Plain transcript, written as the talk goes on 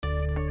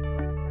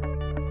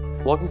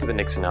Welcome to the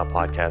Nixon Now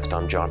podcast.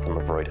 I'm Jonathan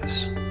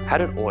Mavroidis. How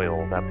did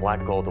oil, that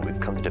black gold that we've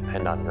come to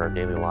depend on in our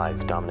daily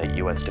lives, dominate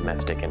U.S.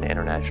 domestic and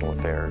international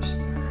affairs?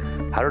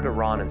 How did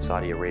Iran and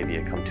Saudi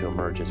Arabia come to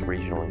emerge as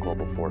regional and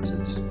global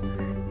forces?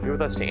 Here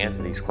with us to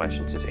answer these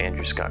questions is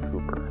Andrew Scott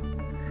Cooper.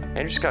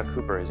 Andrew Scott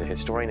Cooper is a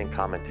historian and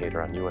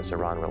commentator on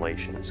U.S.-Iran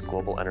relations,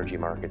 global energy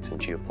markets, and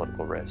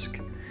geopolitical risk.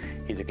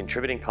 He's a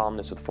contributing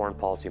columnist with Foreign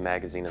Policy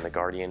magazine and The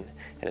Guardian,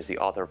 and is the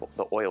author of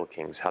The Oil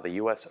Kings: How the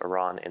U.S.,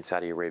 Iran, and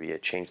Saudi Arabia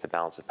Changed the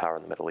Balance of Power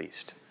in the Middle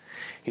East.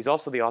 He's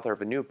also the author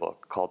of a new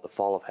book called The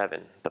Fall of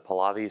Heaven: The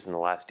Pahlavis and the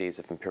Last Days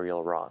of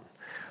Imperial Iran,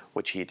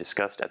 which he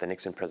discussed at the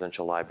Nixon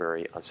Presidential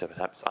Library on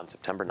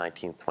September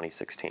 19,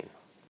 2016.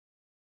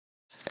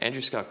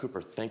 Andrew Scott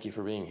Cooper, thank you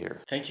for being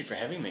here. Thank you for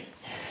having me.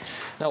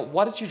 Now,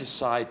 why did you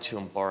decide to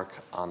embark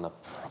on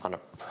a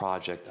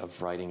project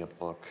of writing a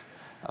book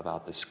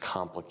about this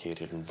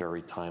complicated and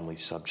very timely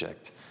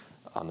subject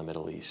on the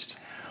Middle East?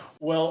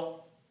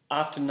 Well,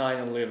 after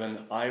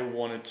 9/11, I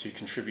wanted to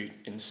contribute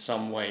in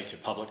some way to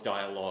public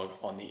dialogue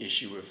on the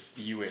issue of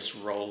the U.S.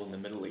 role in the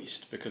Middle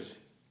East, because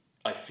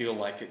I feel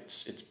like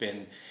it's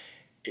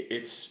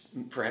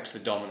perhaps the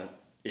dominant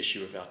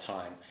issue of our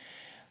time.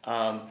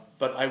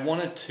 But I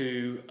wanted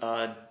to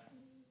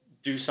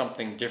do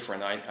something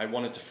different. I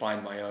wanted to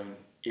find my own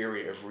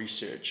area of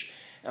research.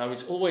 I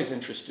was always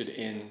interested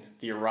in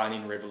the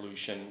Iranian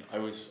Revolution. I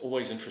was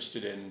always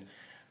interested in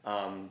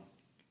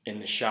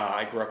the Shah.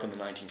 I grew up in the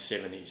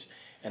 1970s,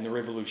 and the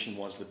revolution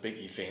was the big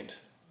event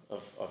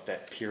of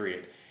that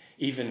period,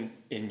 even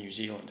in New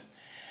Zealand.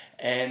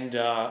 And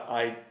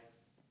I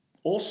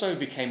also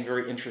became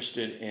very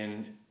interested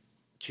in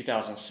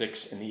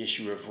 2006 in the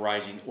issue of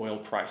rising oil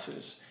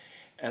prices.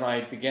 And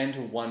I began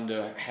to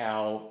wonder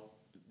how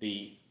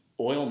the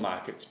oil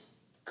markets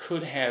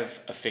could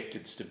have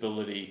affected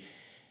stability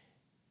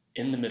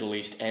in the Middle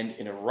East and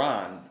in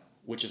Iran,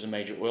 which is a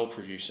major oil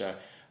producer,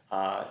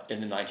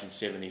 in the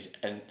 1970s.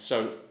 And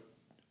so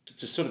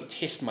to sort of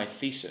test my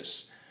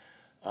thesis,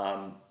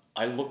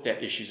 I looked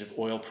at issues of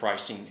oil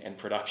pricing and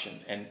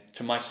production, and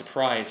to my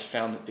surprise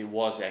found that there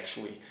was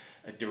actually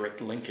a direct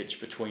linkage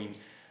between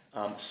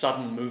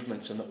sudden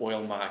movements in the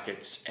oil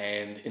markets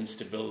and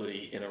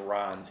instability in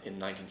Iran in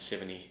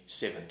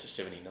 1977 to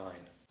 79.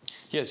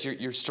 Yes,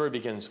 your story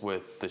begins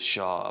with the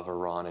Shah of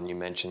Iran, and you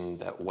mentioned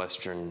that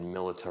Western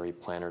military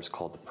planners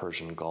called the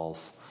Persian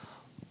Gulf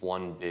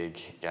one big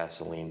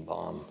gasoline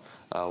bomb.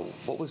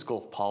 What was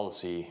Gulf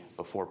policy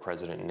before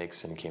President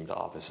Nixon came to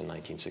office in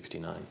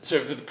 1969?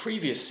 So for the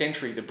previous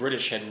century, the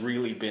British had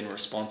really been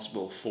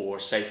responsible for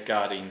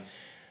safeguarding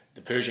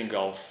the Persian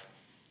Gulf,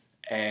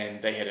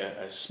 and they had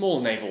a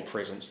small naval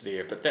presence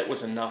there, but that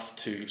was enough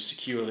to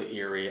secure the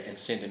area and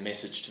send a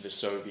message to the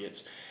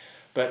Soviets.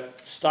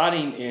 But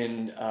starting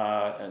in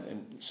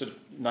sort of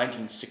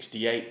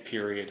 1968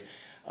 period,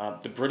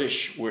 the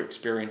British were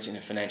experiencing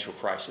a financial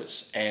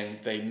crisis, and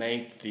they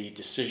made the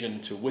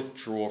decision to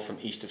withdraw from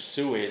east of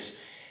Suez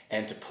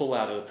and to pull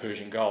out of the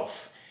Persian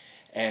Gulf.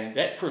 And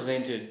that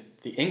presented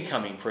the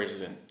incoming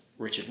president,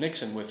 Richard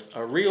Nixon, with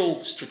a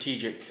real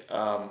strategic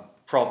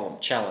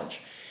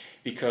challenge,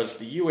 because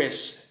the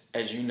US,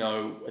 as you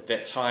know, at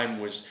that time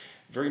was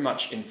very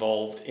much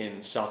involved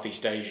in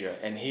Southeast Asia,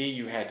 and here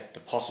you had the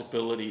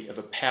possibility of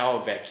a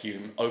power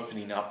vacuum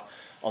opening up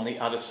on the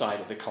other side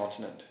of the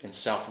continent in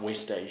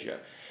Southwest Asia.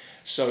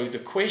 So the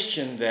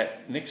question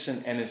that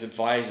Nixon and his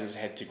advisors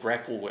had to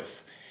grapple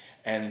with,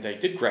 and they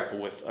did grapple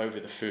with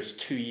over the first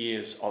 2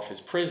 years of his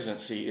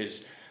presidency,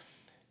 is,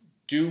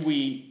 do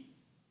we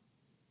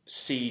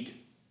cede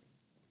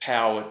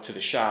power to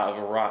the Shah of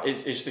Iran?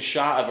 Is the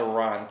Shah of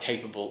Iran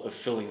capable of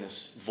filling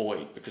this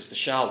void? Because the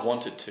Shah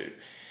wanted to.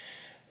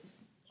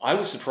 I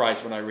was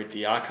surprised when I read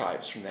the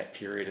archives from that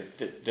period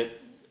that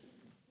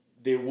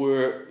there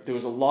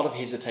was a lot of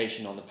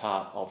hesitation on the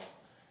part of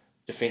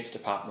Defense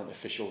Department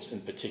officials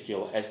in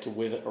particular as to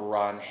whether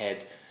Iran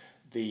had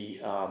the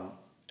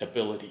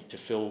ability to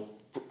fill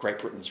Great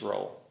Britain's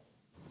role.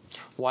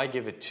 Why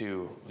give it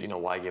to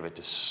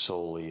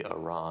solely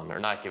Iran, or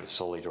not give it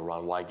solely to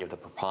Iran? Why give the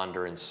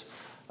preponderance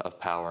of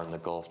power in the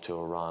Gulf to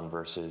Iran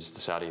versus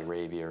the Saudi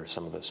Arabia or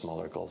some of the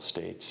smaller Gulf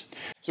states?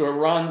 So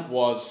Iran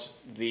was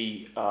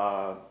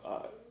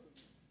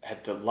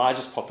had the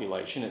largest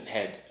population. It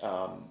had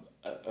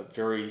a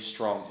very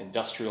strong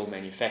industrial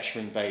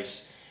manufacturing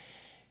base.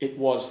 It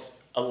was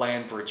a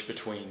land bridge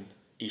between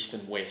East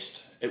and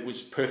West. It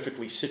was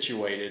perfectly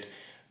situated,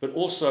 but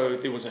also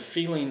there was a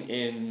feeling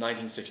in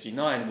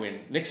 1969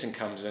 when Nixon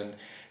comes in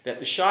that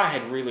the Shah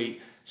had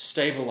really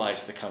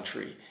stabilized the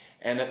country,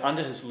 and that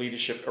under his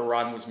leadership,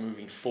 Iran was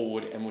moving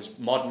forward and was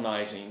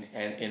modernizing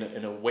and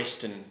in a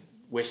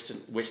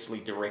westerly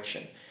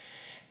direction.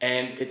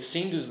 And it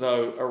seemed as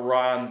though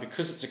Iran,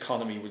 because its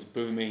economy was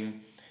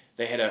booming,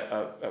 they had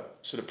a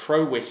sort of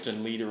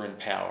pro-Western leader in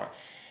power,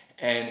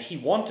 and he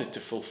wanted to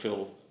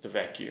fill the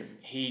vacuum.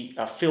 He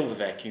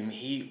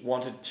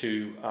wanted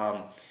to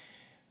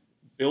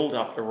build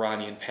up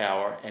Iranian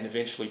power and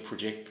eventually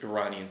project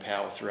Iranian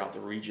power throughout the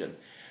region.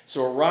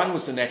 So Iran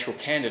was the natural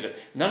candidate.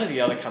 None of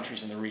the other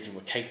countries in the region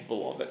were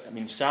capable of it. I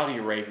mean, Saudi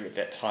Arabia at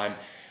that time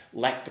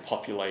lacked the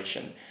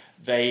population.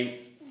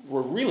 They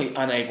were really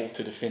unable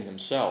to defend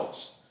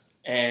themselves.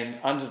 And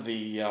under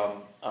the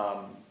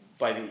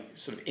by the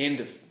sort of end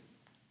of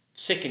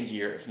second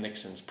year of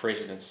Nixon's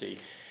presidency,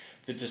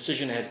 the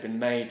decision has been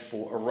made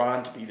for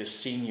Iran to be the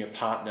senior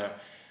partner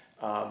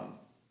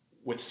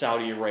with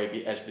Saudi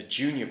Arabia as the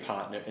junior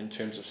partner in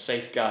terms of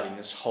safeguarding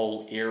this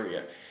whole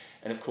area.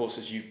 And of course,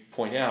 as you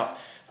point out,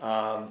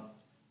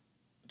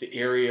 the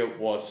area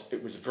was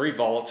very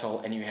volatile,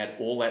 and you had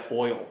all that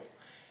oil.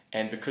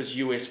 And because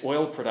US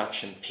oil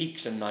production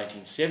peaks in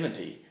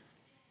 1970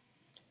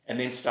 and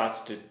then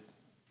starts to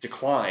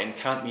decline,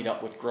 can't meet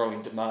up with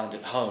growing demand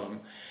at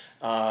home,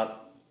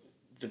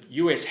 the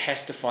US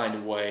has to find a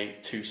way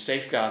to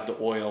safeguard the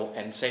oil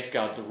and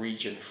safeguard the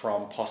region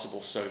from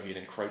possible Soviet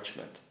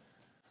encroachment.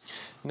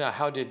 Now,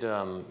 how did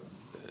the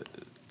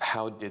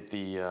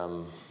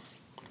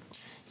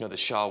the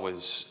Shah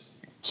was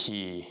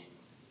key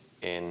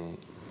in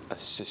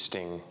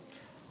assisting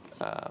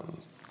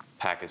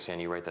Pakistan?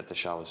 You write that the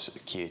Shah was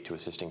key to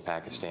assisting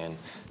Pakistan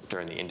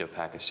during the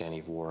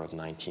Indo-Pakistani War of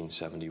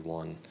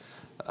 1971.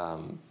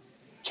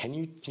 Can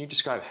you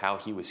describe how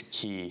he was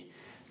key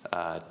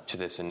to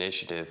this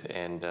initiative,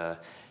 and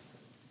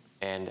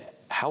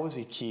how was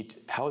he key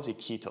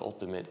to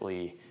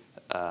ultimately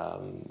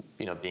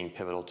being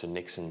pivotal to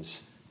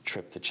Nixon's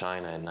trip to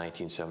China in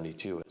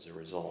 1972 as a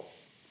result?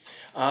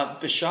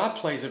 The Shah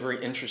plays a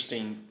very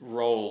interesting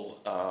role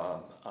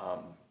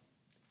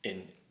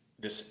in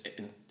this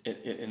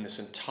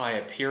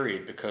entire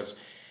period, because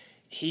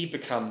he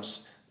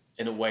becomes,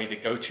 in a way, the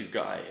go-to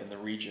guy in the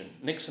region.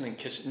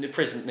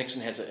 President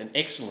Nixon has an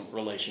excellent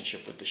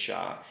relationship with the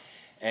Shah,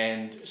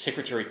 and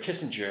Secretary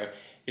Kissinger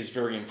is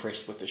very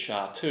impressed with the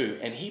Shah too,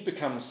 and he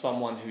becomes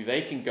someone who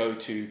they can go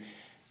to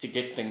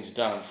get things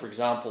done. For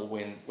example,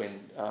 when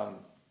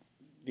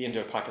the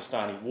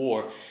Indo-Pakistani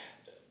War,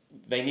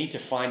 they need to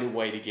find a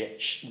way to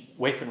get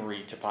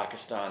weaponry to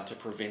Pakistan to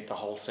prevent the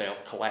wholesale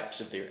collapse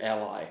of their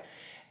ally.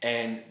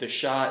 And the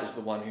Shah is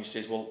the one who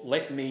says, well,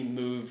 let me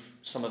move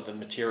some of the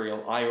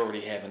material I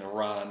already have in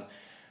Iran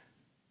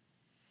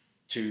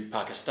to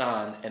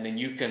Pakistan, and then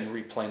you can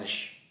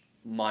replenish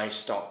my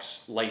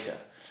stocks later.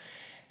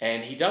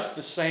 And he does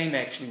the same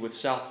actually with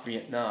South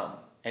Vietnam,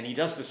 and he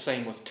does the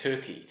same with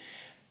Turkey.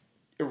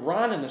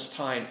 Iran in this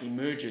time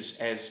emerges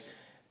as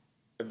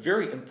a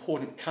very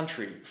important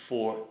country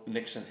for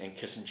Nixon and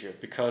Kissinger,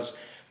 because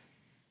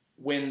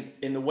when,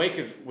 in the wake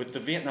of, with the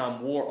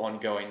Vietnam War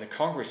ongoing, the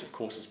Congress, of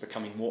course, is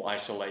becoming more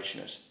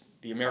isolationist.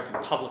 The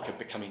American public are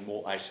becoming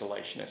more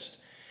isolationist.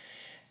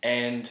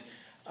 And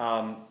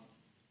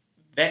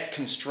that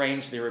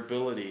constrains their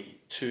ability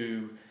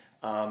to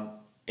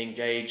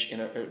engage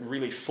in a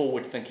really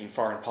forward-thinking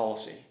foreign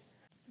policy.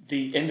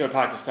 The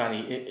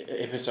Indo-Pakistani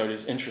episode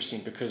is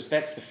interesting because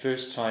that's the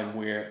first time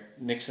where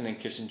Nixon and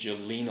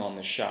Kissinger lean on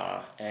the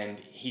Shah, and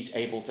he's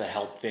able to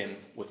help them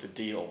with the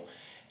deal.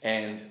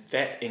 And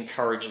that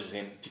encourages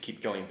them to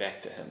keep going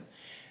back to him.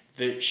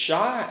 The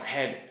Shah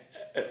had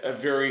a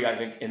very, I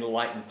think,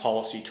 enlightened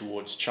policy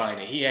towards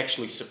China. He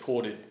actually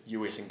supported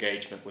US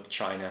engagement with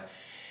China,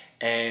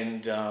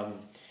 and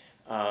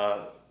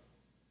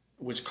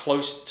was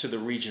close to the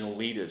regional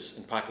leaders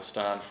in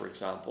Pakistan, for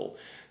example.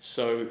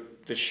 So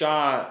the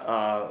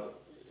Shah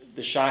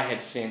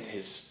had sent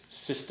his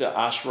sister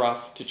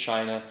Ashraf to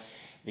China.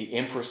 The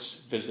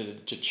Empress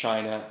visited to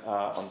China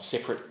on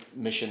separate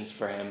missions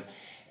for him.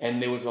 And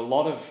there was a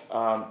lot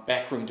of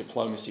backroom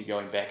diplomacy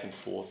going back and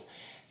forth.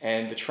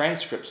 And the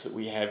transcripts that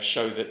we have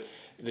show that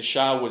the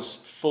Shah was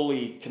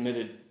fully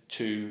committed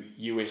to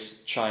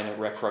US-China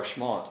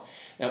rapprochement.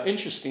 Now,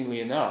 interestingly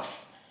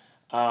enough,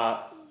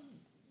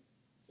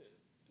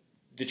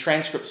 the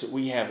transcripts that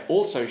we have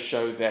also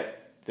show that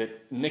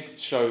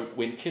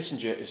when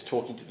Kissinger is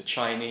talking to the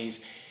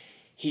Chinese,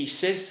 he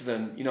says to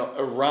them,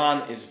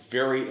 Iran is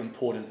very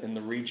important in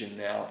the region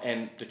now,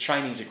 and the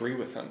Chinese agree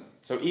with him.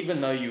 So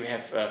even though you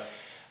have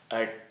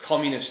a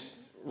communist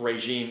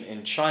regime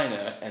in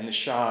China, and the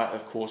Shah,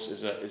 of course,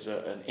 is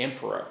an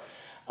emperor,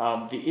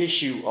 the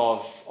issue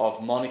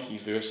of monarchy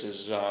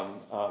versus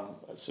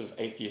sort of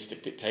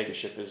atheistic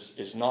dictatorship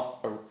is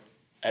not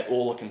at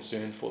all a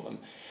concern for them.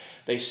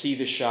 They see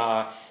the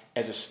Shah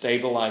as a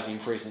stabilizing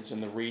presence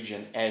in the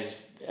region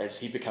as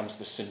he becomes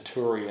the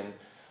centurion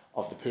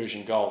of the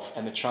Persian Gulf,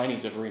 and the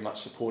Chinese are very much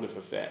supportive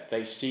of that.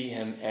 They see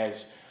him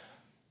as,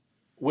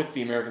 with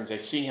the Americans, they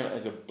see him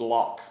as a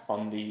block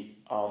on the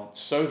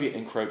Soviet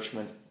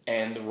encroachment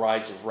and the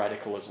rise of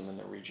radicalism in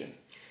the region.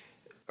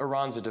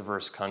 Iran's a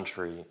diverse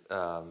country,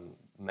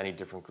 many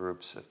different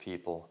groups of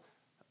people.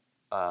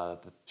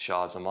 The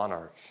Shah is a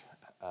monarch.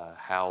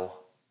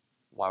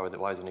 Why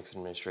was the Nixon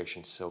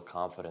administration so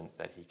confident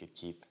that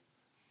he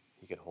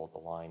could hold the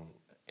line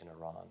in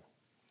Iran?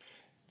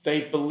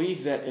 They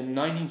believed that in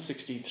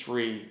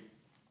 1963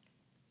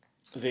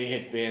 there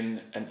had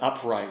been an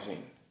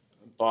uprising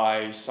by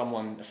a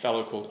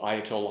fellow called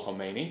Ayatollah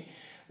Khomeini,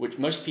 which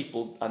most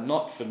people are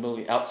not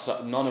familiar,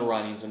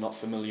 non-Iranians are not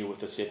familiar with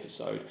this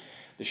episode.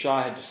 The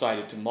Shah had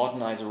decided to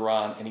modernize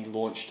Iran, and he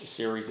launched a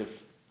series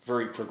of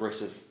very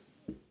progressive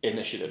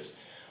initiatives.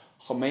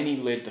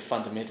 Khomeini led the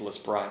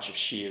fundamentalist branch of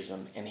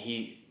Shiism, and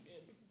he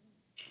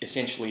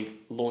essentially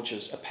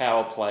launches a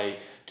power play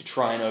to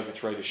try and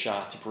overthrow the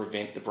Shah to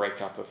prevent the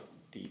breakup of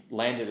the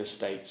landed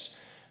estates,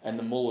 and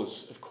the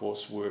mullahs, of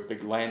course, were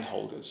big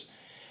landholders.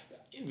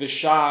 The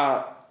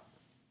Shah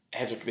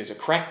there's a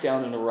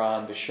crackdown in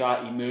Iran. The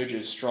Shah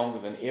emerges stronger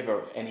than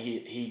ever, and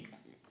he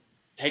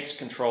takes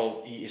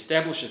control. He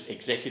establishes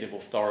executive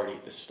authority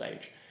at this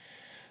stage.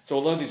 So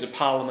although there's a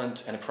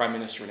parliament and a prime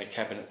minister and a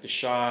cabinet, the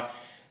Shah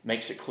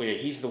makes it clear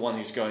he's the one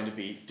who's going to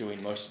be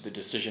doing most of the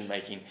decision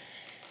making,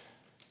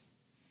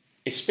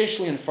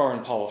 especially in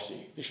foreign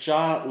policy. The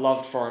Shah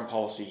loved foreign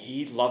policy.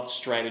 He loved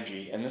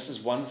strategy, and this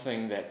is one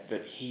thing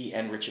that he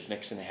and Richard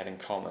Nixon had in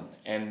common.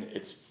 And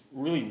it's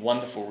really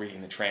wonderful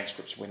reading the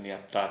transcripts when they're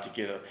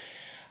together.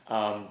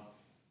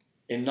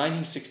 In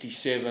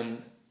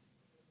 1967,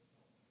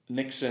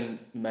 Nixon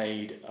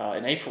made,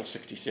 in April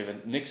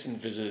 67, Nixon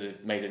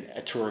made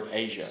a tour of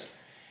Asia.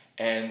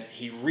 And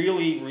he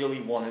really,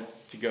 really wanted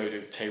to go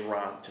to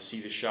Tehran to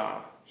see the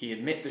Shah. He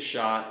had met the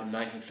Shah in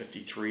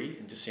 1953,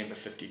 in December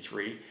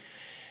 53,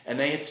 and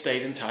they had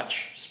stayed in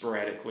touch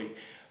sporadically.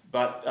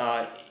 But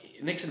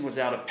Nixon was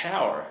out of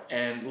power,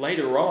 and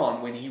later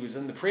on, when he was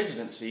in the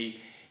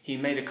presidency, he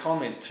made a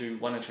comment to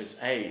one of his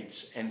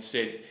aides and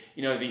said,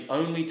 you know, the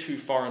only two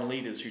foreign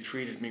leaders who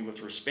treated me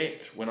with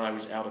respect when I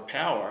was out of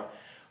power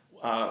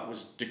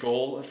was de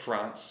Gaulle of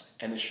France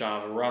and the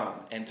Shah of Iran.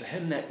 And to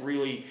him, that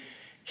really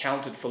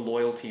counted for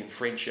loyalty and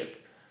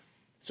friendship.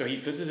 So he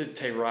visited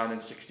Tehran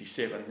in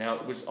 67. Now,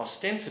 it was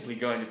ostensibly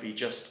going to be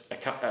just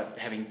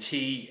having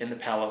tea in the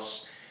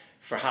palace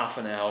for half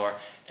an hour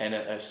and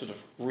a sort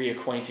of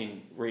reacquainting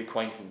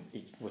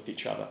with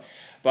each other.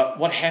 But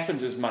what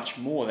happens is much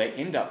more. They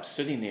end up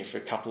sitting there for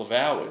a couple of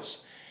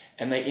hours,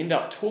 and they end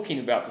up talking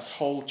about this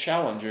whole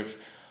challenge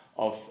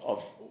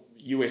of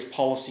US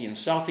policy in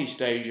Southeast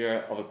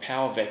Asia, of a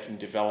power vacuum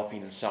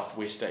developing in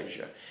Southwest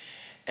Asia.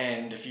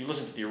 And if you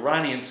listen to the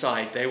Iranian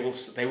side, they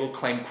will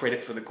claim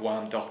credit for the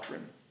Guam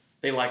Doctrine.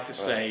 They like to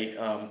say,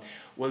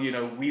 well, you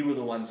know, we were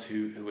the ones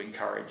who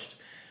encouraged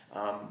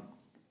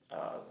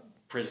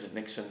President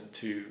Nixon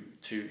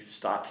to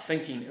start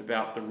thinking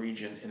about the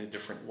region in a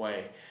different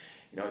way.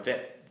 You know,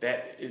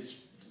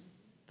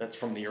 that's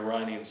from the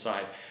Iranian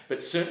side.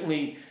 But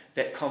certainly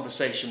that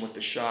conversation with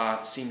the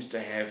Shah seems to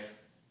have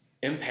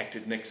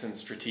impacted Nixon's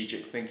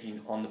strategic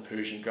thinking on the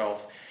Persian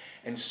Gulf.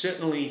 And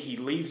certainly he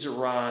leaves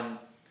Iran,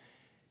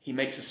 he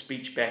makes a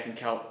speech back in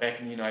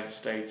the United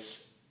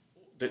States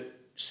that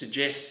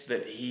suggests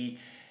that he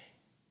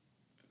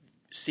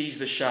sees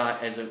the Shah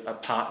as a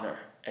partner,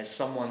 as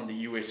someone the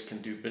US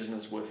can do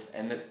business with,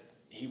 and that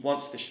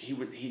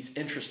he's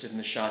interested in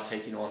the Shah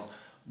taking on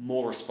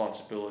more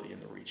responsibility in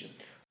the region.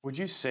 Would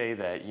you say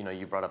that, you know,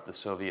 you brought up the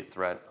Soviet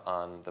threat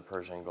on the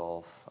Persian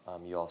Gulf.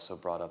 You also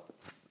brought up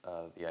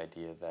the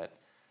idea that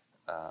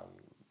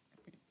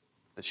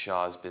the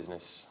Shah's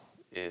business,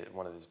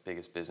 one of his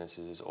biggest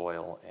businesses is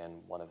oil,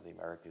 and one of the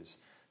America's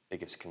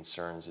biggest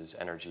concerns is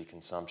energy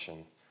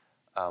consumption.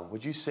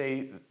 Would you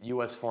say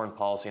U.S. foreign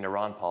policy and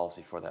Iran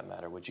policy, for that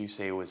matter, would you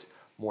say it was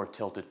more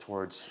tilted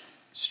towards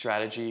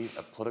strategy,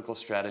 a political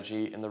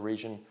strategy in the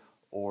region,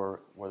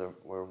 or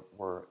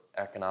were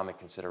economic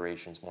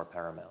considerations more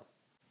paramount?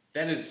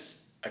 That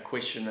is a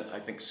question that I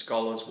think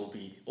scholars will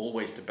be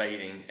always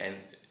debating, and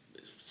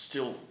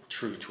still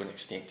true to an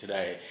extent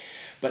today.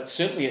 But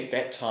certainly at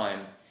that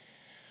time,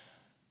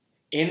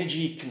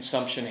 energy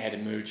consumption had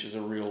emerged as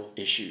a real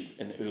issue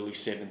in the early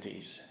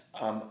 70s.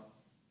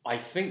 I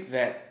think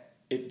that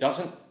it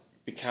doesn't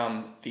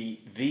become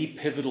the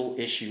pivotal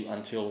issue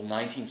until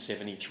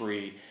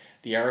 1973.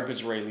 The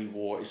Arab-Israeli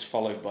War is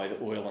followed by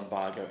the oil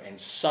embargo, and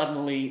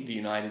suddenly the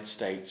United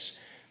States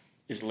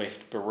is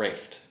left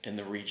bereft in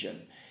the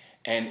region,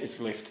 and is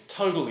left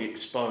totally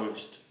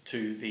exposed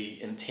to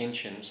the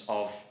intentions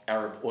of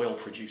Arab oil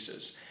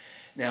producers.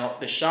 Now,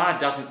 the Shah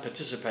doesn't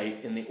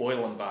participate in the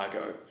oil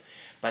embargo,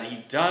 but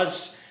he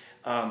does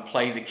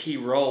play the key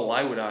role,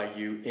 I would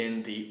argue,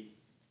 in the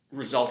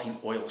resulting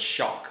oil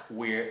shock,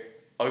 where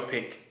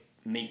OPEC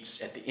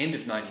meets at the end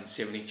of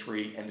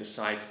 1973 and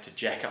decides to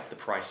jack up the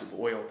price of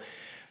oil.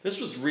 This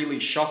was really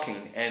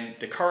shocking, and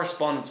the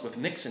correspondence with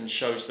Nixon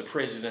shows the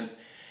president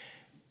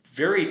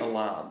very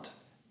alarmed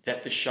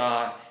that the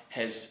Shah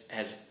has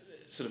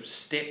sort of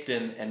stepped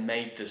in and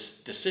made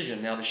this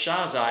decision. Now, the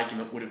Shah's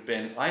argument would have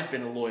been, I've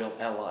been a loyal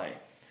ally.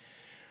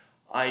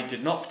 I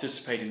did not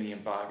participate in the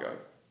embargo.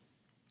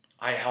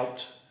 I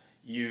helped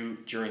you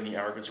during the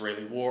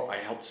Arab-Israeli War. I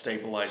helped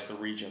stabilize the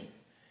region.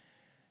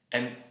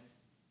 And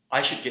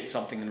I should get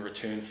something in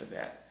return for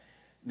that.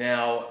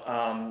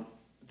 Now,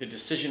 the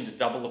decision to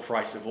double the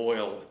price of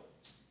oil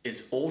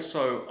is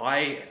also,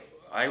 I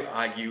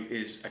argue,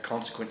 is a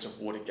consequence of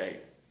Watergate.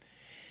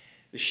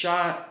 The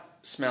Shah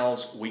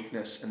smells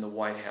weakness in the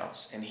White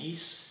House, and he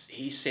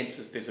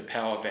senses there's a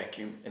power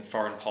vacuum in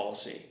foreign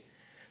policy,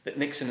 that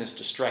Nixon is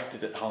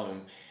distracted at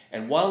home.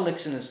 And while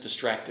Nixon is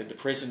distracted, the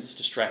president's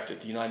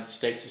distracted, the United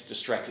States is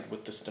distracted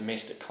with this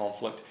domestic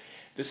conflict,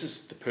 this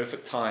is the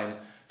perfect time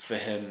for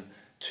him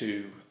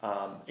to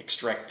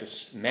extract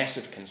this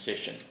massive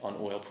concession on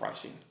oil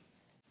pricing.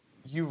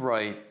 You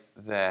write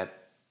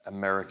that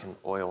American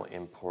oil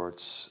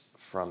imports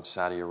from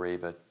Saudi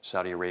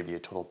Arabia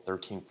totaled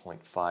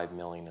 13.5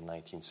 million in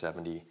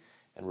 1970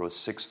 and rose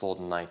sixfold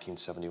in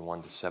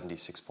 1971 to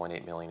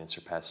 76.8 million and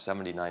surpassed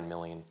 79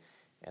 million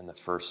in the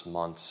first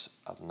months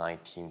of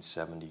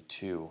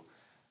 1972.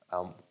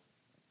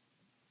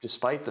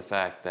 Despite the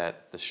fact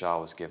that the Shah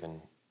was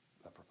given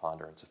a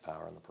preponderance of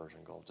power in the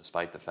Persian Gulf,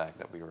 despite the fact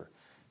that we were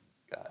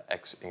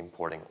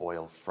importing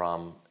oil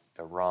from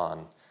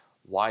Iran,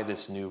 why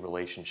this new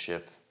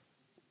relationship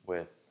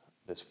with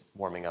this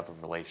warming up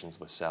of relations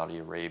with Saudi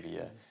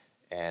Arabia,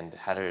 and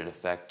how did it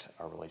affect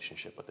our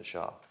relationship with the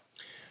Shah?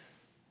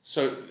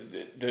 So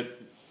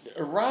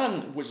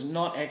Iran was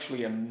not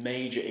actually a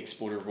major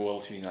exporter of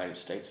oil to the United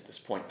States at this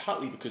point,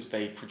 partly because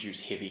they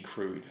produce heavy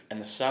crude, and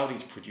the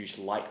Saudis produce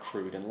light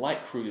crude, and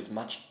light crude is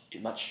much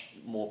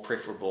more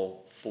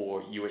preferable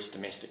for U.S.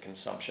 domestic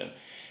consumption.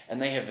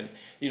 And they haven't,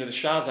 the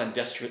Shah's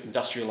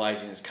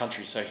industrializing his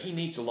country, so he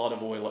needs a lot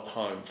of oil at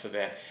home for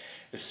that.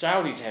 The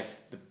Saudis have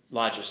the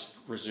largest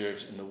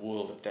reserves in the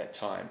world at that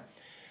time.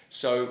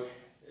 So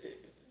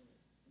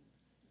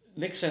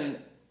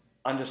Nixon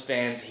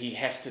understands he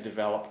has to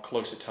develop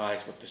closer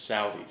ties with the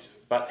Saudis,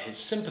 but his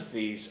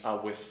sympathies are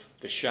with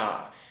the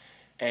Shah.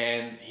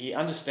 And he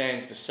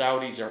understands the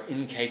Saudis are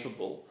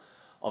incapable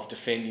of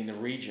defending the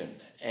region.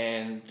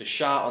 And the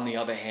Shah, on the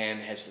other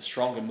hand, has the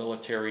stronger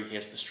military, he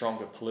has the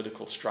stronger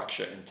political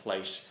structure in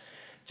place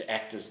to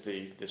act as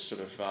the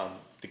sort of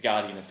the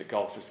guardian of the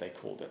Gulf, as they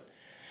called it.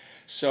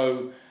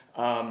 So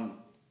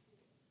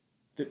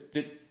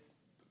the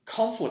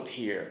conflict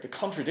here, the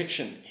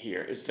contradiction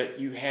here, is that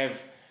you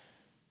have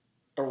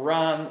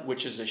Iran,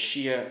 which is a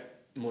Shia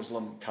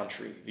Muslim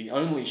country, the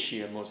only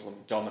Shia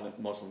dominant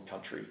Muslim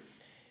country,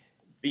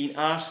 being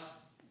asked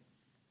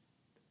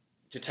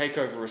to take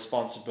over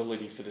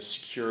responsibility for the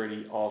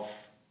security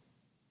of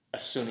a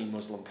Sunni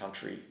Muslim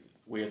country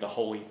where the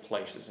holy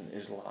places in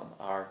Islam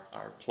are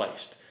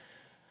placed.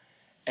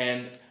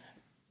 And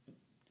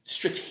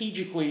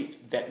strategically,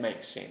 that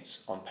makes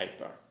sense on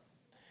paper.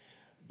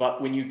 But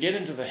when you get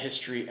into the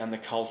history and the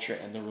culture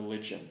and the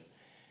religion,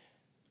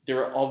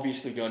 there are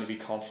obviously going to be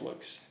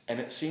conflicts. And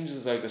it seems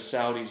as though the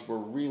Saudis were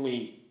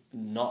really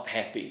not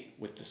happy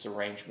with this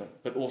arrangement,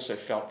 but also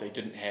felt they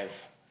didn't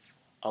have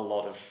a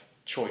lot of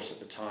choice at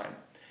the time.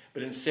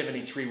 But in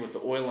 73, with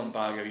the oil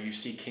embargo, you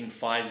see King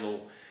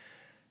Faisal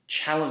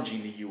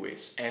challenging the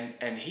US,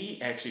 and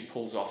he actually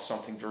pulls off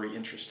something very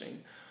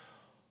interesting.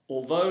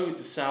 Although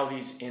the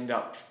Saudis end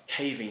up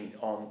folding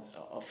on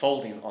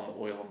the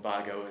oil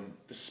embargo in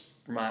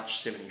March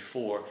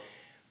 74,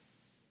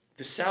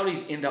 the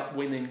Saudis end up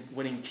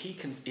winning key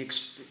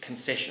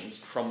concessions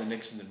from the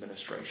Nixon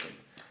administration,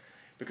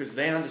 because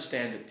they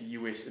understand that the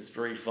US is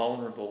very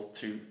vulnerable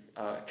to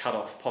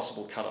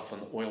possible cutoff on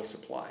the oil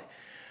supply.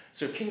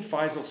 So King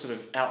Faisal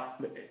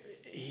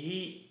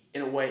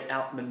in a way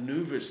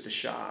outmaneuvers the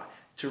Shah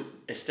to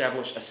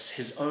establish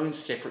his own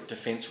separate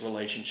defense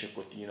relationship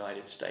with the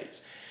United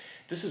States.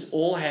 This is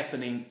all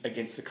happening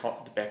against the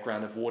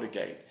background of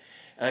Watergate.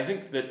 And I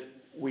think that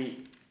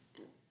we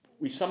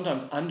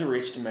sometimes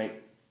underestimate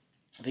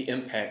the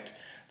impact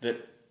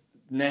that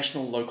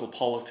national local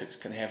politics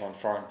can have on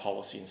foreign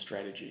policy and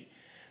strategy.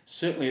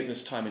 Certainly at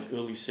this time in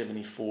early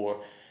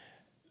 74,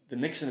 the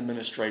Nixon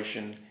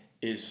administration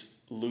is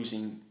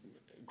losing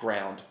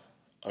ground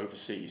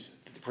overseas.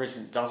 The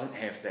president doesn't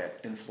have that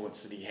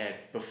influence that he had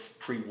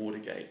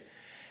pre-Watergate.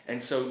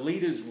 And so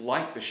leaders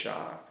like the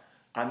Shah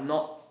are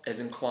not as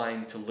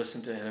inclined to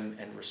listen to him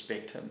and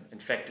respect him. In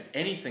fact, if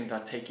anything, they're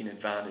taking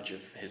advantage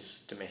of his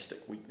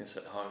domestic weakness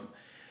at home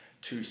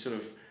to sort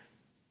of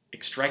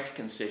extract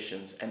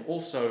concessions and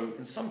also,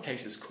 in some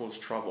cases, cause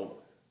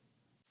trouble.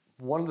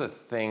 One of the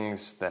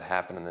things that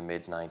happened in the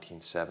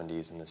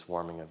mid-1970s in this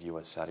warming of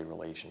U.S.-Saudi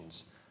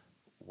relations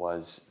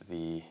was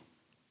the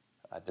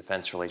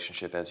defense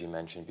relationship, as you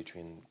mentioned,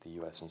 between the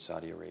U.S. and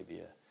Saudi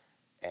Arabia,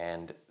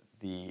 and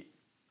the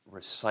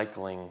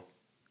recycling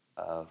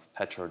of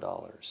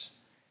petrodollars.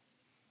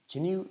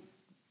 Can you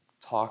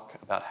talk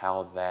about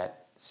how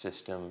that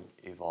system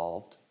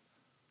evolved?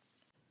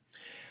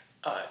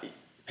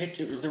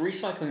 The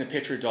recycling of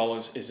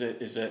petrodollars is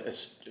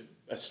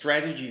a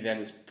strategy that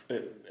is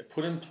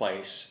put in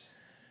place.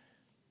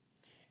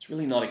 It's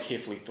really not a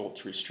carefully thought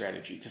through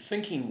strategy. The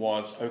thinking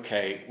was,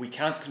 okay, we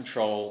can't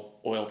control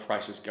oil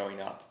prices going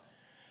up,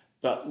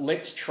 but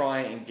let's try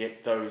and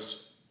get our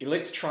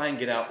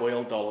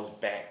oil dollars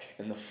back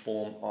in the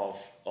form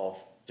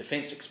of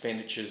defense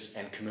expenditures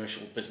and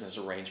commercial business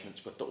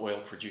arrangements with the oil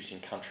producing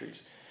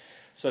countries.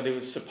 So there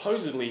was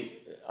supposedly,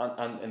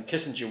 and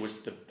Kissinger was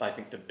I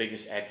think the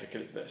biggest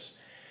advocate of this,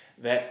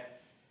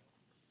 that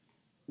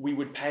we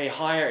would pay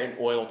higher in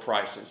oil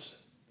prices,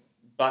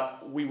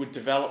 but we would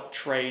develop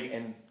trade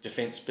and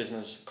defense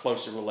business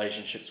closer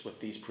relationships with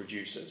these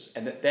producers,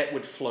 and that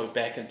would flow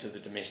back into the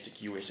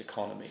domestic US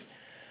economy.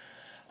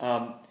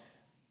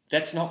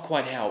 That's not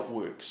quite how it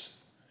works.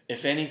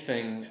 If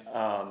anything,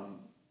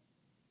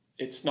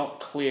 it's not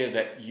clear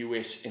that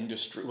US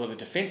industry, well, the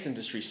defense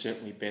industry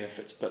certainly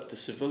benefits, but the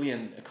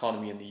civilian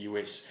economy in the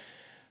US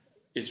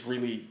is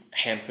really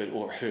hampered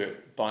or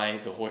hurt by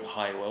the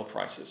high oil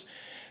prices.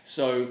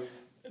 So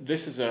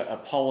this is a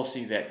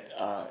policy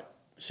that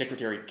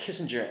Secretary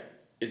Kissinger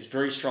is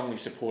very strongly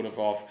supportive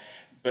of,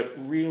 but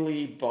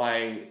really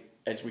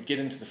as we get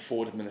into the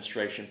Ford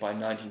administration, by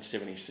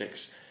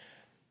 1976,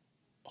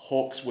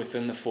 hawks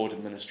within the Ford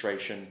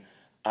administration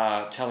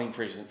are telling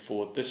President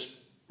Ford this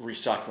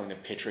recycling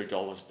of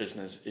petrodollars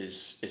business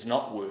is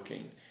not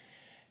working,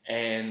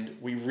 and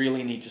we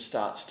really need to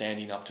start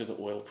standing up to the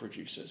oil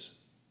producers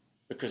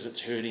because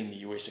it's hurting the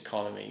US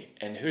economy,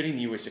 and hurting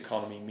the US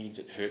economy means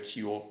it hurts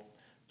your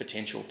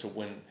potential to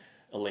win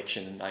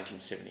election in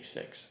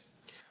 1976.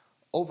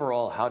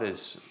 Overall, how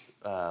does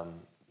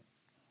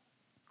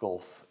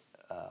Gulf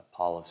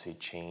policy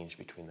change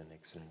between the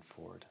Nixon and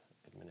Ford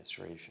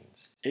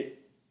administrations?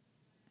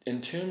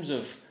 In terms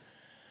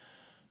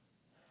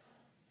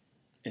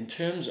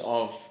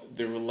of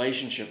the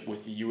relationship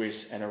with the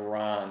US and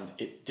Iran,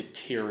 it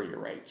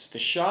deteriorates. The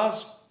Shah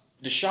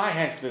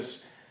has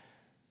this,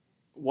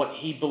 what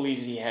he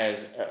believes he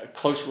has, a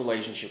close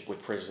relationship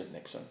with President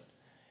Nixon,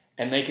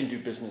 and they can do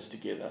business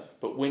together.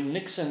 But when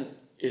Nixon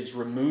is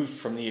removed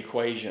from the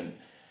equation,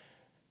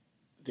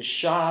 the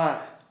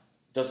Shah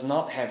does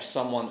not have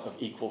someone of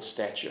equal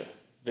stature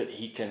that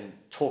he can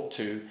talk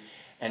to,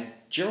 and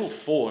Gerald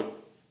Ford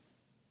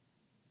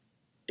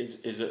is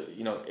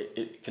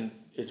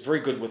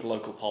very good with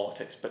local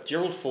politics, but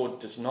Gerald Ford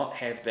does not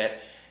have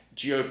that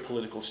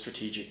geopolitical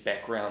strategic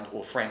background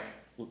or frank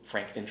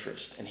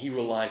interest, and he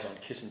relies on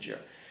Kissinger.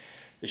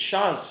 The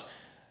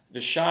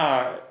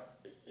Shah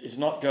is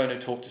not going to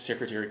talk to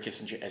Secretary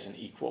Kissinger as an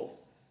equal.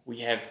 We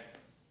have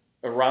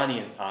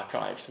Iranian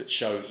archives that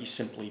show he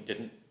simply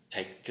didn't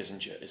take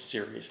Kissinger as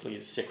seriously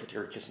as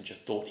Secretary Kissinger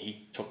thought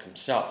he took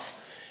himself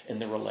in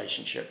the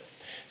relationship.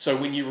 So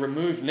when you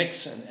remove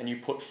Nixon and you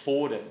put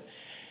Ford in,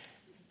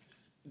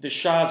 the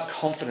Shah's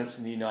confidence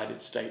in the United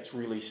States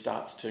really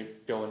starts to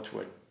go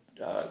into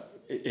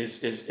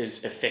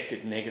is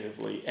affected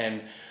negatively,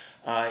 and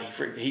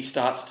he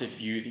starts to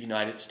view the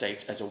United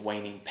States as a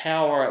waning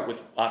power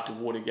after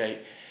Watergate,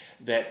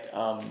 that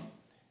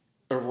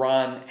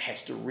Iran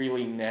has to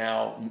really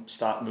now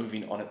start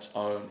moving on its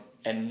own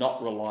and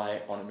not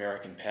rely on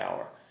American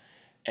power.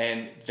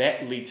 And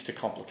that leads to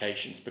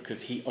complications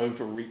because he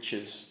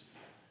overreaches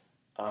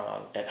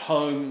at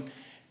home,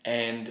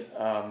 and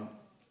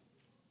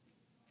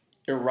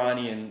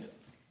Iranian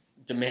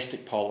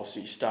domestic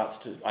policy starts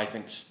to, I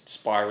think,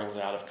 spirals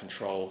out of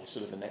control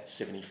sort of in that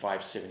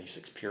 75,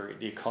 76 period.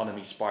 The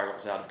economy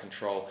spirals out of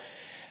control.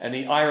 And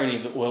the irony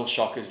of the oil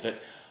shock is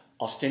that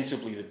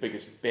ostensibly the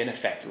biggest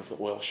benefactor of the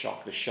oil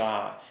shock, the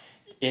Shah,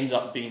 ends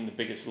up being the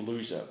biggest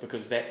loser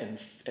because that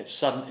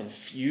sudden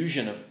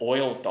infusion of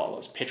oil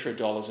dollars,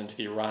 petrodollars into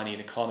the Iranian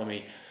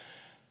economy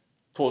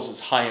causes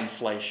high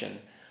inflation,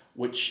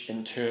 which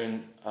in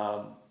turn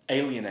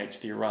alienates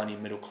the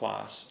Iranian middle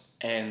class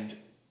and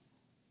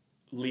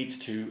leads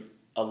to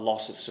a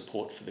loss of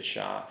support for the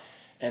Shah.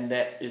 And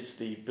that is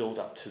the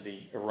build-up to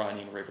the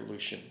Iranian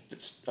Revolution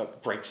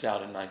that breaks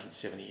out in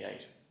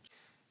 1978.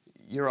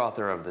 You're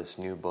author of this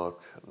new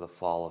book, The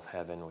Fall of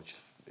Heaven, which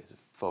is a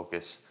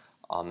focus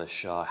on the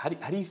Shah. How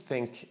do you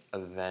think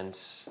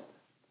events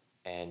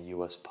and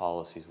U.S.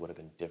 policies would have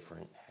been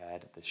different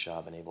had the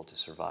Shah been able to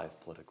survive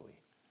politically?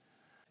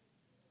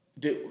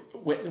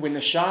 When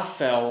the Shah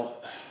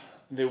fell,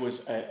 there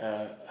was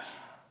a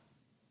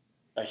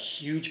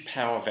huge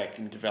power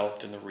vacuum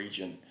developed in the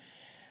region.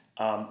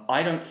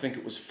 I don't think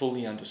it was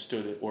fully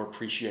understood or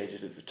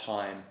appreciated at the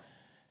time,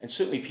 and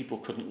certainly people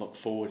couldn't look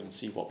forward and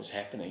see what was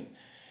happening.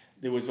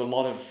 There was a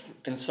lot of,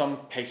 in some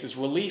cases,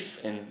 relief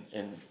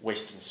in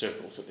Western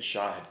circles that the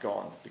Shah had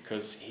gone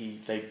because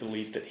they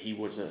believed that he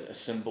was a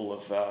symbol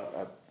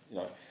of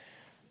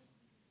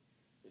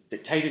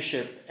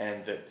dictatorship,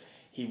 and that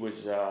he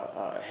was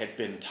had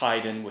been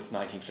tied in with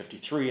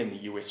 1953 and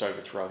the US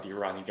overthrow of the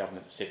Iranian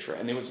government, etc.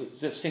 And there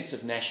was a sense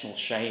of national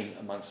shame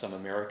among some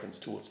Americans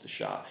towards the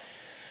Shah.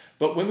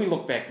 But when we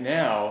look back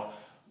now,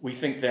 we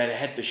think that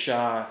had the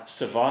Shah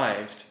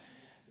survived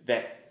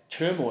that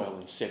turmoil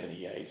in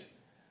 78,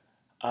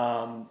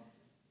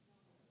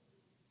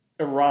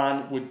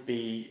 Iran would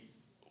be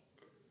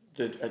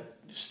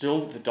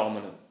still the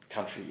dominant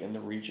country in the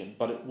region,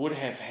 but it would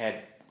have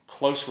had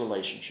close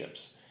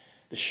relationships.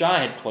 The Shah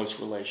had close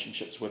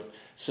relationships with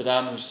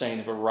Saddam Hussein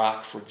of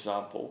Iraq, for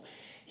example.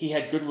 He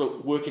had good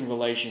working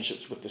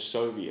relationships with the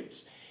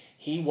Soviets.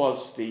 He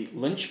was the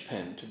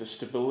linchpin to the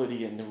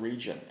stability in the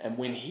region. And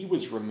when he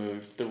was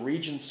removed, the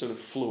region sort of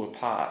flew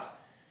apart.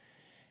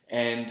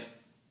 And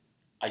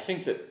I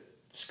think that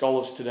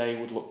scholars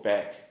today would look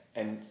back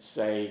and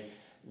say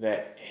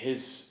that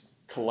his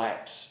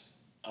collapse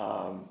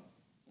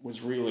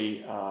was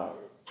really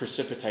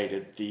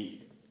precipitated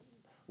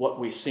what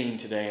we're seeing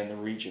today in the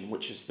region,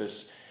 which is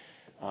this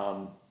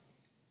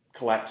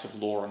collapse of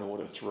law and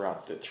order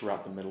throughout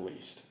the Middle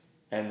East,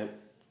 and that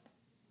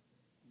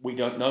we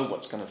don't know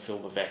what's going to fill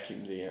the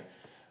vacuum there,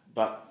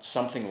 but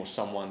something or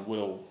someone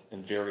will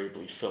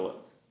invariably fill it.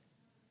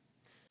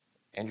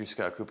 Andrew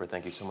Scott Cooper,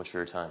 thank you so much for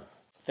your time.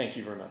 Thank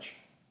you very much.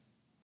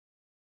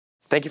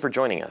 Thank you for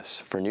joining us.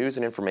 For news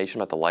and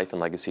information about the life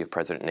and legacy of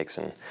President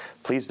Nixon,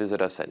 please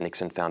visit us at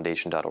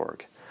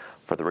nixonfoundation.org.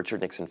 For the Richard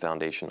Nixon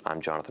Foundation,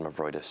 I'm Jonathan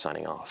Mavroidis,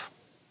 signing off.